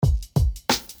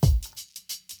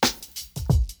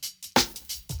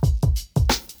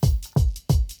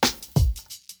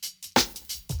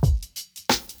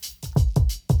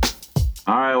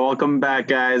welcome back,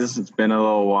 guys. It's been a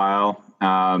little while.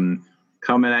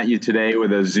 Coming at you today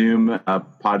with a Zoom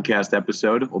podcast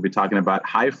episode. We'll be talking about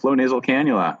high-flow nasal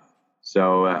cannula.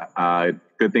 So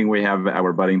good thing we have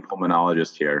our budding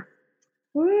pulmonologist here.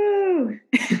 Woo!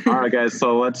 All right, guys.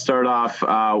 So let's start off.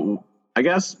 I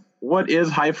guess, what is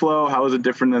high flow? How is it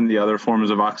different than the other forms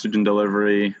of oxygen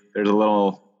delivery? There's a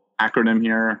little acronym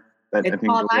here that I think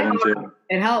we'll get into.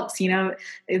 It helps.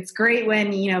 It's great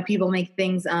when, people make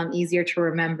things easier to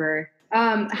remember.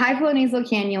 High flow nasal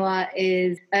cannula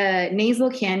is a nasal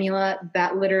cannula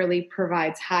that literally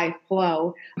provides high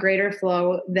flow, greater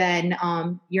flow than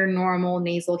your normal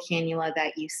nasal cannula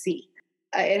that you see.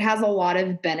 It has a lot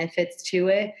of benefits to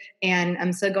it, and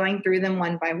I'm still going through them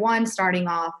one by one, starting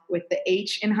off with the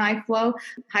H in high flow.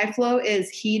 High flow is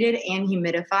heated and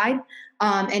humidified,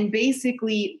 and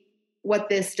basically what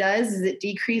this does is it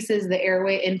decreases the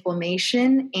airway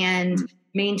inflammation and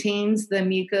maintains the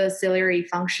mucociliary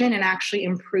function and actually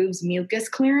improves mucus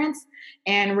clearance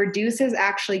and reduces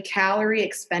actually calorie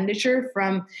expenditure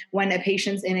from when a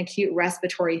patient's in acute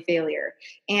respiratory failure.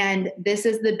 And this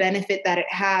is the benefit that it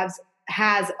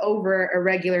has over a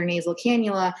regular nasal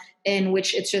cannula, in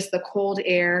which it's just the cold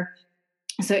air.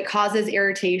 So it causes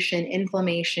irritation,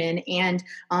 inflammation, and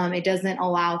it doesn't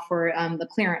allow for the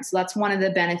clearance. So that's one of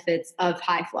the benefits of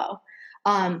high flow.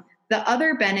 The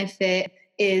other benefit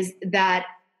is that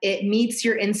it meets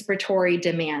your inspiratory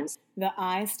demands. The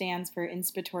I stands for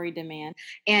inspiratory demand.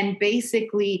 And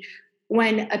basically,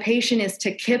 when a patient is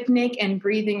tachypnic and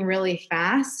breathing really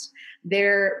fast,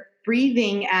 they're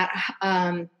breathing at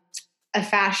a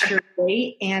faster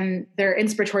rate and their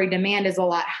inspiratory demand is a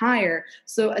lot higher.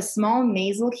 So a small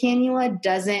nasal cannula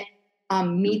doesn't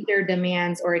meet their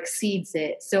demands or exceeds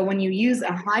it. So when you use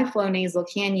a high flow nasal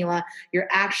cannula, you're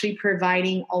actually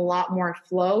providing a lot more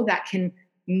flow that can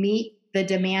meet the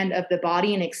demand of the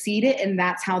body and exceed it. And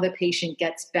that's how the patient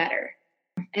gets better.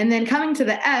 And then coming to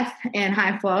the F in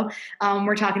high flow,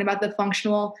 we're talking about the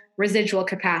functional residual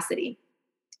capacity.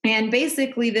 And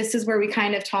basically, this is where we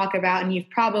kind of talk about, and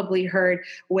you've probably heard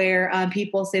where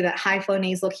people say that high flow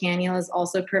nasal cannulas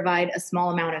also provide a small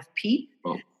amount of PEEP.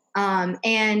 Oh.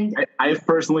 And I've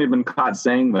personally been caught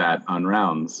saying that on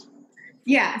rounds.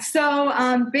 Yeah.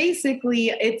 So basically,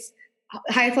 it's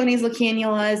high flow nasal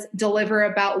cannulas deliver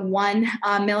about 1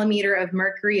 millimeter of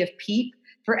mercury of PEEP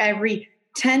for every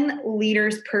 10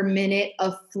 liters per minute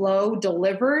of flow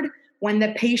delivered when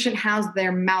the patient has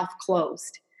their mouth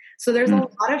closed. So there's a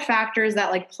lot of factors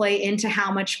that play into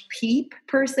how much PEEP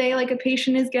per se a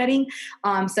patient is getting,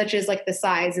 such as the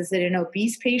size. Is it an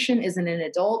obese patient? Is it an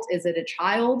adult? Is it a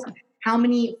child? How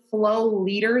many flow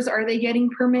liters are they getting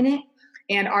per minute?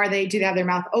 And do they have their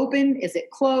mouth open? Is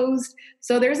it closed?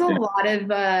 So there's a lot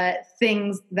of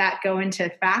things that go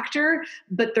into factor.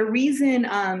 But the reason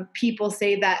people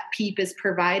say that PEEP is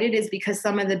provided is because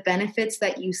some of the benefits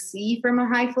that you see from a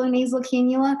high flow nasal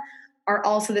cannula are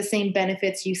also the same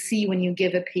benefits you see when you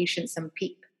give a patient some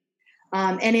PEEP.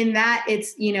 And in that,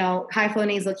 it's, high flow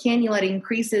nasal cannula, it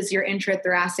increases your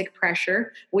intrathoracic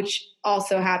pressure, which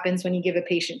also happens when you give a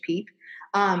patient PEEP.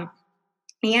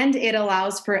 And it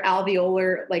allows for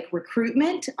alveolar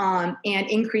recruitment and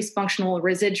increased functional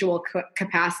residual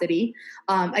capacity.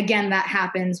 Again, that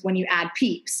happens when you add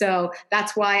PEEP. So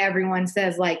that's why everyone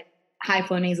says high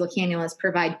flow nasal cannulas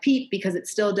provide PEEP, because it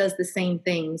still does the same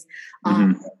things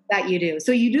that you do.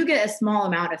 So you do get a small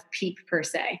amount of PEEP per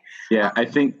se. Yeah, I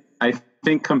think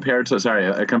compared to a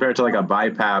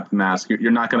BiPAP mask,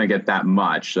 you're not going to get that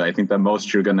much. I think the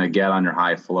most you're going to get on your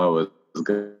high flow is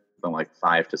good,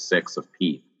 5 to 6 of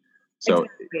PEEP. So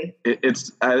exactly.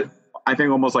 It's I think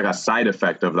almost like a side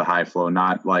effect of the high flow,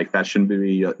 not that shouldn't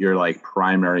be your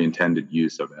primary intended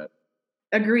use of it.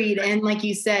 Agreed. And like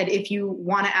you said, if you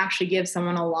want to actually give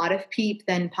someone a lot of PEEP,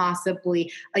 then possibly,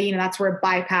 that's where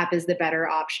BiPAP is the better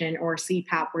option, or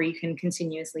CPAP, where you can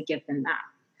continuously give them that.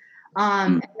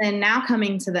 And then now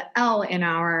coming to the L in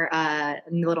our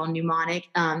little mnemonic,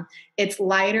 it's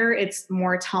lighter, it's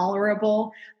more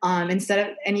tolerable.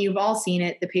 And you've all seen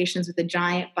it, the patients with the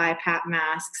giant BiPAP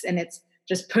masks, and it's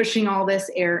just pushing all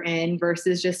this air in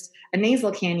versus just a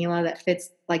nasal cannula that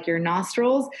fits your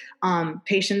nostrils.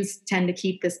 Patients tend to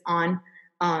keep this on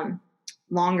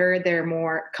longer. They're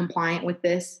more compliant with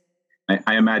this.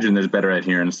 I imagine there's better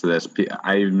adherence to this.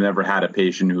 I've never had a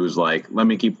patient who's let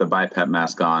me keep the BiPAP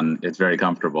mask on. It's very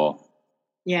comfortable.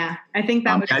 Yeah, I think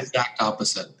that was the exact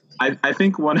opposite. I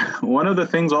think one of the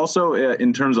things also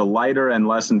in terms of lighter and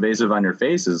less invasive on your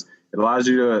face is it allows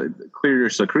you to clear your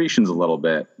secretions a little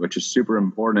bit, which is super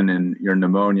important in your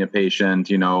pneumonia patient.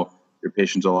 Your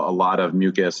patient's a lot of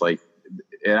mucus. It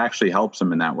actually helps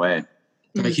them in that way.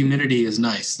 The humidity is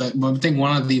nice. I think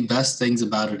one of the best things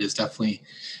about it is definitely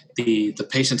the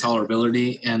patient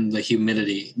tolerability and the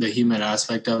humidity, the humid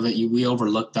aspect of it. We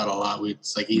overlook that a lot.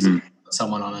 It's like easy to put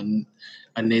someone on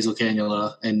a nasal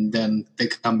cannula, and then they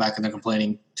come back and they're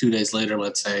complaining 2 days later,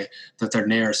 let's say, that their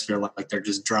nares feel like they're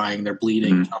just drying, they're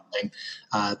bleeding, something.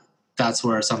 That's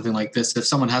where something like this, if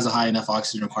someone has a high enough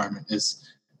oxygen requirement, is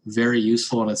very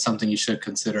useful, and it's something you should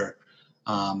consider.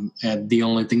 And the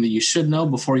only thing that you should know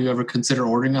before you ever consider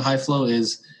ordering a high flow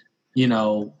is,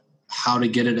 how to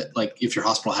get it, like if your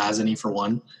hospital has any, for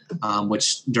one,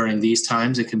 which during these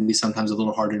times it can be sometimes a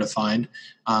little harder to find,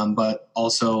 but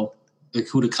also like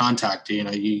who to contact.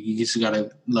 You just got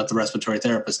to let the respiratory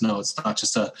therapist know it's not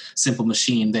just a simple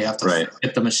machine. They have to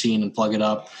hit the machine and plug it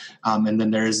up, and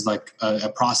then there's like a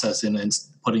process in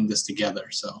putting this together.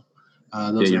 So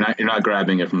you're not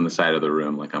grabbing it from the side of the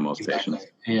room like on most patients.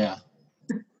 Yeah.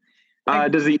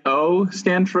 Does the O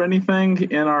stand for anything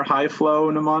in our high flow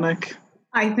mnemonic?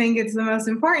 I think it's the most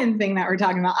important thing that we're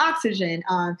talking about, oxygen.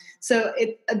 So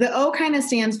the O kind of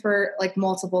stands for like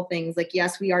multiple things. Like,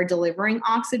 yes, we are delivering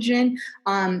oxygen,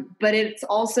 but it's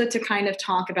also to kind of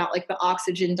talk about like the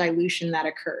oxygen dilution that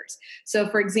occurs. So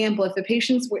for example, if the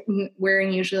patient's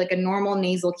wearing usually like a normal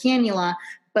nasal cannula,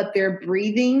 but they're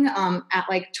breathing at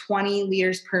like 20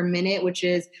 liters per minute, which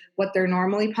is what they're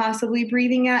normally possibly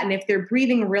breathing at. And if they're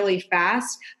breathing really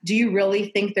fast, do you really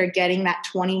think they're getting that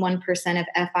 21%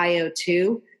 of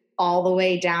FiO2 all the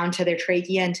way down to their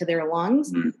trachea and to their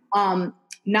lungs?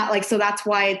 Not like, so that's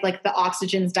why like the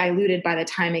oxygen's diluted by the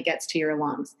time it gets to your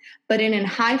lungs. But in a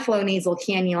high flow nasal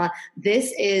cannula,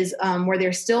 this is where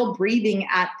they're still breathing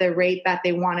at the rate that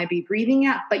they want to be breathing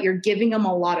at, but you're giving them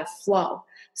a lot of flow.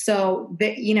 So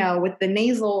with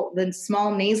the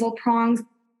small nasal prongs,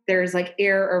 there's like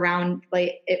air around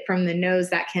like it from the nose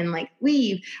that can like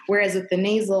leave. Whereas with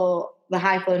the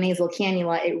high flow nasal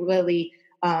cannula, it really,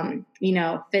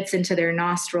 fits into their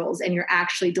nostrils, and you're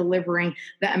actually delivering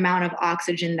the amount of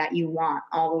oxygen that you want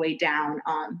all the way down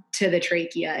to the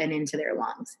trachea and into their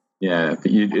lungs. Yeah,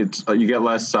 you get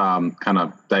less kind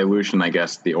of dilution, I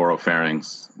guess, the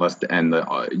oropharynx,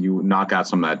 you knock out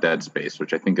some of that dead space,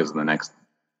 which I think is the next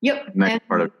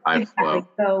part of high flow.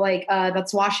 So like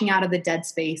that's washing out of the dead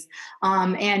space.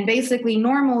 And basically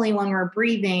normally when we're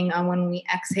breathing, when we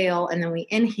exhale and then we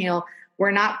inhale, we're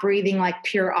not breathing like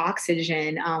pure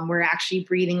oxygen. We're actually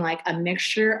breathing like a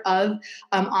mixture of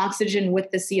oxygen with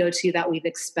the CO2 that we've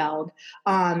expelled.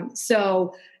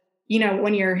 So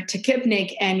when you're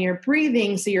tachypnic and you're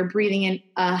breathing, so you're breathing in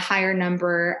a higher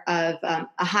number of a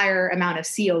higher amount of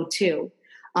CO2.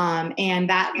 And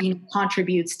that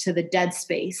contributes to the dead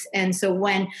space. And so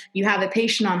when you have a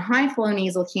patient on high flow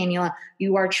nasal cannula,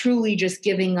 you are truly just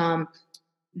giving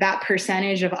that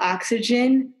percentage of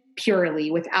oxygen purely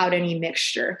without any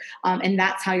mixture. And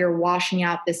that's how you're washing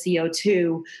out the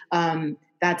CO2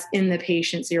 that's in the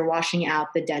patient. So you're washing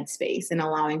out the dead space and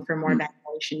allowing for more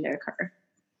ventilation to occur.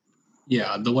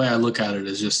 Yeah, the way I look at it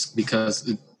is just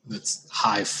because it's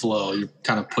high flow, you're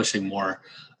kind of pushing more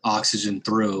oxygen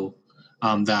through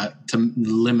that to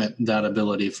limit that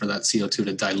ability for that CO2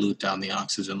 to dilute down the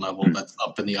oxygen level that's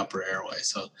up in the upper airway.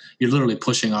 So you're literally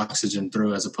pushing oxygen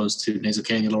through, as opposed to nasal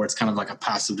cannula where it's kind of like a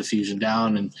passive diffusion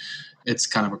down, and it's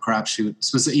kind of a crapshoot.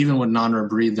 So even with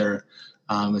non-rebreather,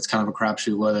 it's kind of a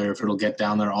crapshoot whether if it'll get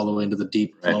down there all the way into the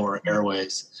deep lower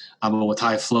airways. But with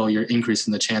high flow, you're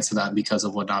increasing the chance of that because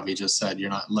of what Navi just said.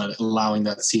 You're not allowing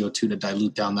that CO2 to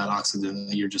dilute down that oxygen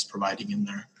that you're just providing in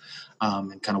there,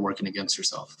 and kind of working against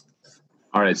yourself.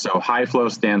 All right, so high flow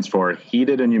stands for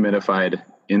heated and humidified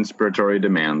inspiratory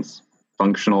demands,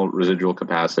 functional residual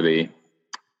capacity,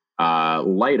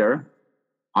 lighter,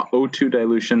 O2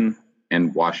 dilution,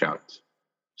 and washout.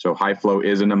 So high flow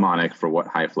is a mnemonic for what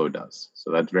high flow does.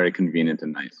 So that's very convenient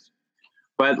and nice.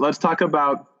 But let's talk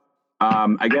about,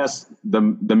 I guess, the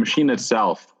machine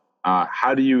itself.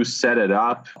 How do you set it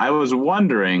up? I was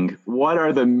wondering, what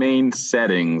are the main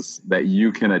settings that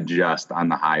you can adjust on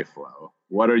the high flow?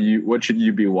 What should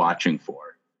you be watching for?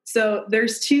 So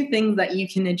there's two things that you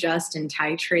can adjust and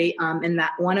titrate, and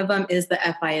that one of them is the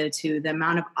FiO2, the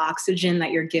amount of oxygen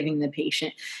that you're giving the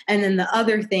patient. And then the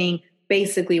other thing,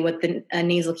 basically what the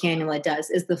nasal cannula does,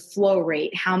 is the flow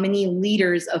rate. How many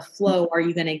liters of flow are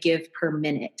you going to give per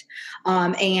minute?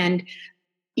 And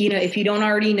if you don't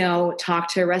already know, talk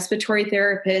to a respiratory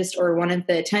therapist or one of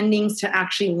the attendings to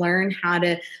actually learn how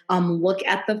to look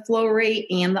at the flow rate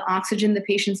and the oxygen the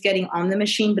patient's getting on the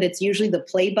machine. But it's usually the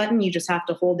play button. You just have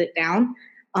to hold it down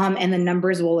and the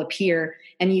numbers will appear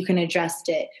and you can adjust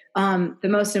it. The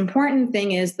most important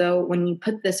thing is, though, when you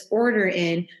put this order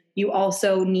in, you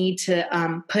also need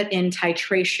to put in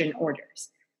titration orders.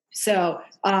 So,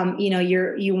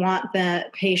 you want the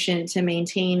patient to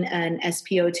maintain an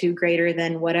SpO2 greater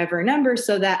than whatever number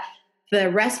so that the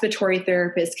respiratory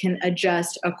therapist can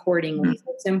adjust accordingly. So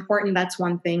it's important. That's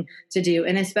one thing to do.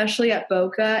 And especially at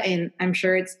Boca, and I'm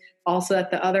sure it's also at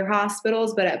the other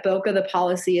hospitals, but at Boca, the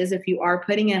policy is if you are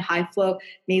putting a high flow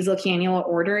nasal cannula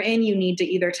order in, you need to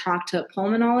either talk to a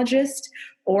pulmonologist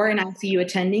or an ICU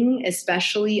attending,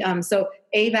 especially. So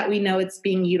A, that we know it's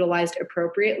being utilized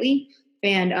appropriately.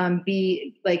 And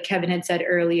B, like Kevin had said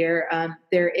earlier,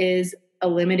 there is a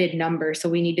limited number. So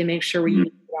we need to make sure we use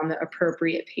it on the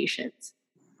appropriate patients.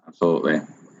 Absolutely.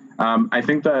 I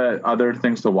think the other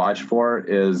things to watch for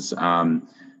is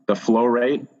the flow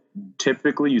rate.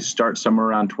 Typically, you start somewhere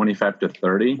around 25 to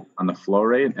 30 on the flow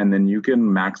rate, and then you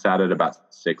can max out at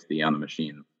about 60 on the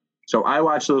machine. So I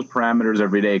watch those parameters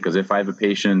every day because if I have a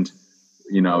patient,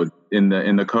 in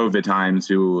the COVID times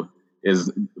who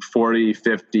is 40,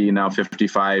 50, now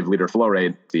 55 liter flow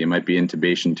rate, it might be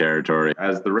intubation territory.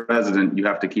 As the resident, you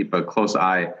have to keep a close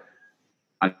eye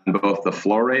on both the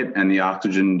flow rate and the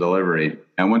oxygen delivery.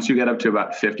 And once you get up to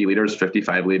about 50 liters,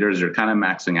 55 liters, you're kind of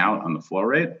maxing out on the flow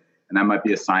rate. And that might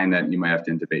be a sign that you might have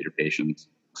to intubate your patients.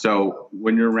 So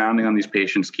when you're rounding on these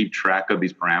patients, keep track of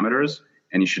these parameters,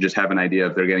 and you should just have an idea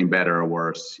if they're getting better or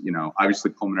worse. Obviously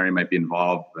pulmonary might be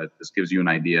involved, but this gives you an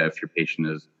idea if your patient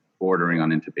is bordering on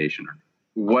intubation.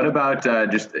 What about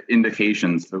just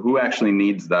indications? So who actually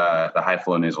needs the high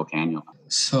flow nasal cannula?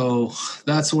 So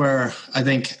that's where I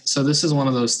think, so this is one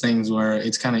of those things where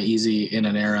it's kind of easy in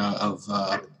an era of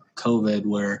COVID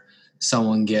where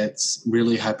someone gets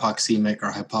really hypoxemic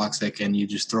or hypoxic and you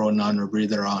just throw a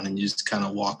non-rebreather on and you just kind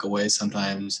of walk away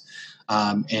sometimes.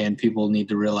 And people need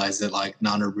to realize that like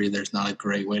non-rebreather is not a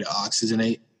great way to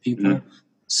oxygenate people. Mm-hmm.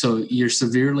 So your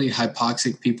severely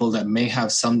hypoxic people that may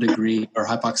have some degree, or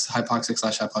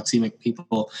hypoxic/hypoxemic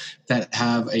people that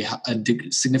have a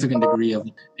significant degree of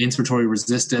inspiratory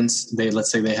resistance.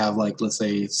 Let's say they have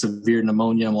severe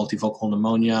pneumonia, multifocal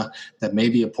pneumonia, that may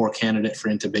be a poor candidate for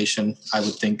intubation. I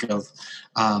would think of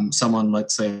someone,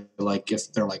 let's say, like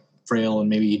if they're like frail and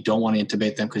maybe you don't want to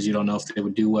intubate them because you don't know if they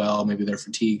would do well, maybe they're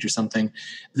fatigued or something.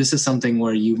 This is something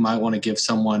where you might want to give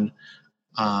someone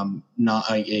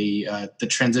the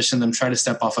transition them, try to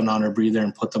step off a non-rebreather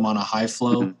and put them on a high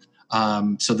flow,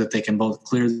 so that they can both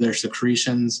clear their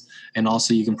secretions and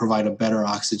also you can provide a better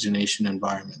oxygenation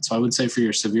environment. So I would say for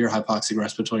your severe hypoxic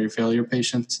respiratory failure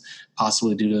patients,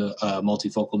 possibly due to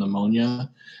multifocal pneumonia,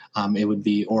 it would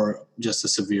be, or just a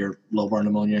severe lobar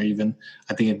pneumonia even,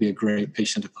 I think it'd be a great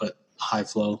patient to put high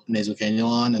flow nasal cannula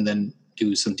on and then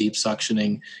do some deep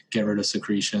suctioning, get rid of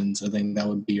secretions. I think that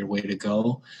would be your way to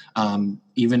go.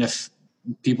 Even if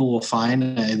people will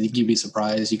find, I think you'd be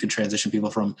surprised, you could transition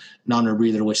people from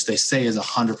non-rebreather, which they say is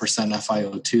 100%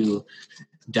 FiO2,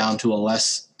 down to a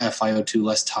less FiO2,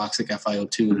 less toxic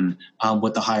FiO2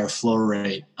 with the higher flow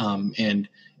rate. And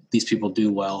these people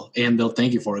do well, and they'll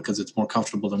thank you for it because it's more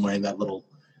comfortable than wearing that little.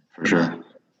 For sure.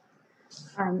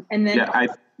 And then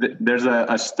there's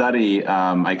a study,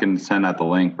 I can send out the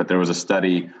link, but there was a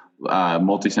study,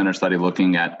 multi-center study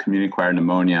looking at community-acquired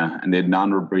pneumonia, and they had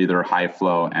non-rebreather, high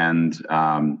flow, and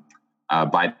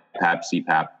BiPAP,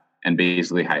 CPAP, and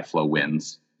basically high flow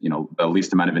wins. The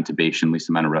least amount of intubation, least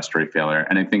amount of respiratory failure.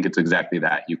 And I think it's exactly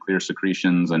that. You clear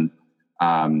secretions and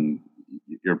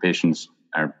your patients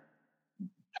are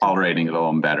tolerating it a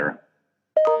little better.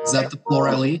 Is that the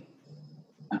Plurali?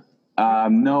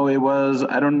 No, it was,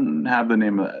 I don't have the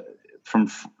name from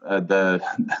the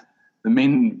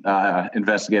main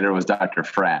investigator was Dr.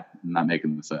 Fratt. I'm not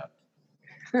making this up.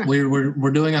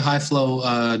 We're doing a high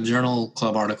flow journal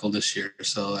club article this year.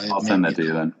 So I'll send that to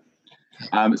you then.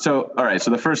 All right.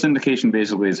 So the first indication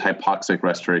basically is hypoxic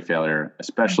respiratory failure,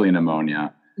 especially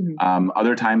pneumonia. Mm-hmm.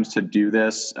 Other times to do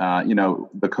this, the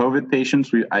COVID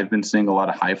patients, I've been seeing a lot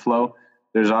of high flow.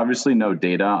 There's obviously no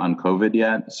data on COVID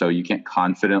yet, so you can't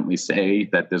confidently say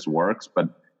that this works. But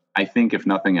I think if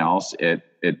nothing else, it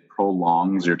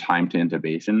prolongs your time to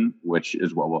intubation, which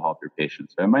is what will help your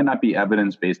patients. So it might not be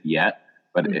evidence-based yet,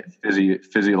 but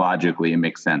physiologically it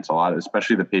makes sense. A lot,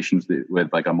 especially the patients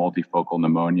with like a multifocal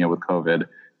pneumonia with COVID,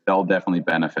 they'll definitely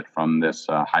benefit from this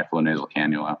high flow nasal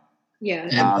cannula. Yeah.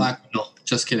 And Plaquenil.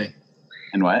 Just kidding.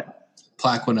 And what?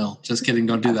 Plaquenil. Just kidding.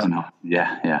 Don't do that.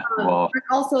 Yeah. Well,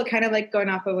 also kind of like going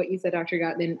off of what you said, Dr.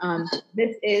 Gottman,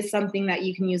 this is something that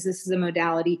you can use. This is a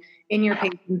modality in your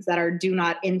patients that do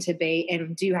not intubate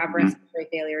and do have respiratory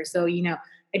failure. So,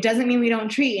 it doesn't mean we don't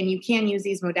treat, and you can use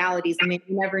these modalities and they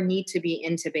never need to be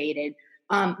intubated.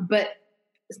 But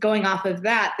going off of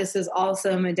that, this is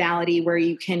also a modality where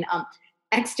you can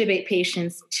extubate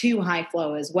patients to high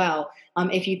flow as well.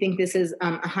 if you think this is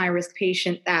a high-risk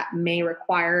patient that may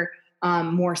require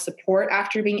more support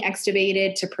after being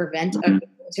extubated to prevent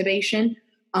intubation.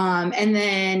 And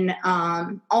then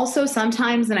also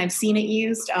sometimes, and I've seen it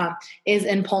used, is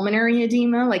in pulmonary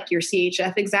edema, like your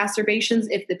CHF exacerbations,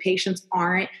 if the patients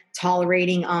aren't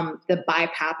tolerating the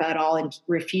BiPAP at all and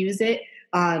refuse it.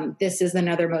 This is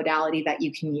another modality that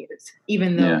you can use,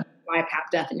 even though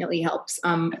BiPAP definitely helps.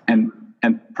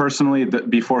 And personally,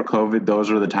 before COVID, those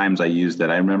were the times I used it.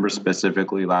 I remember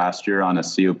specifically last year on a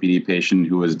COPD patient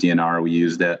who was DNR, we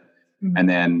used it. Mm-hmm. And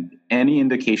then any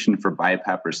indication for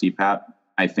BiPAP or CPAP,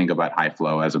 I think about high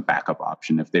flow as a backup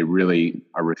option. If they really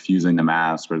are refusing the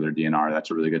mask or their DNR, that's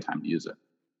a really good time to use it.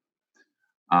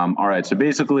 All right. So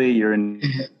basically, you're in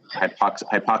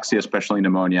hypoxia, especially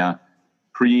pneumonia,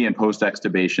 pre and post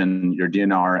extubation, your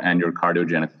DNR and your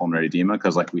cardiogenic pulmonary edema,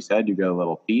 because like we said, you get a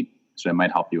little PEEP, so it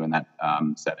might help you in that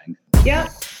setting. Yeah.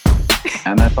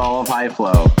 And that's all of high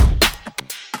flow.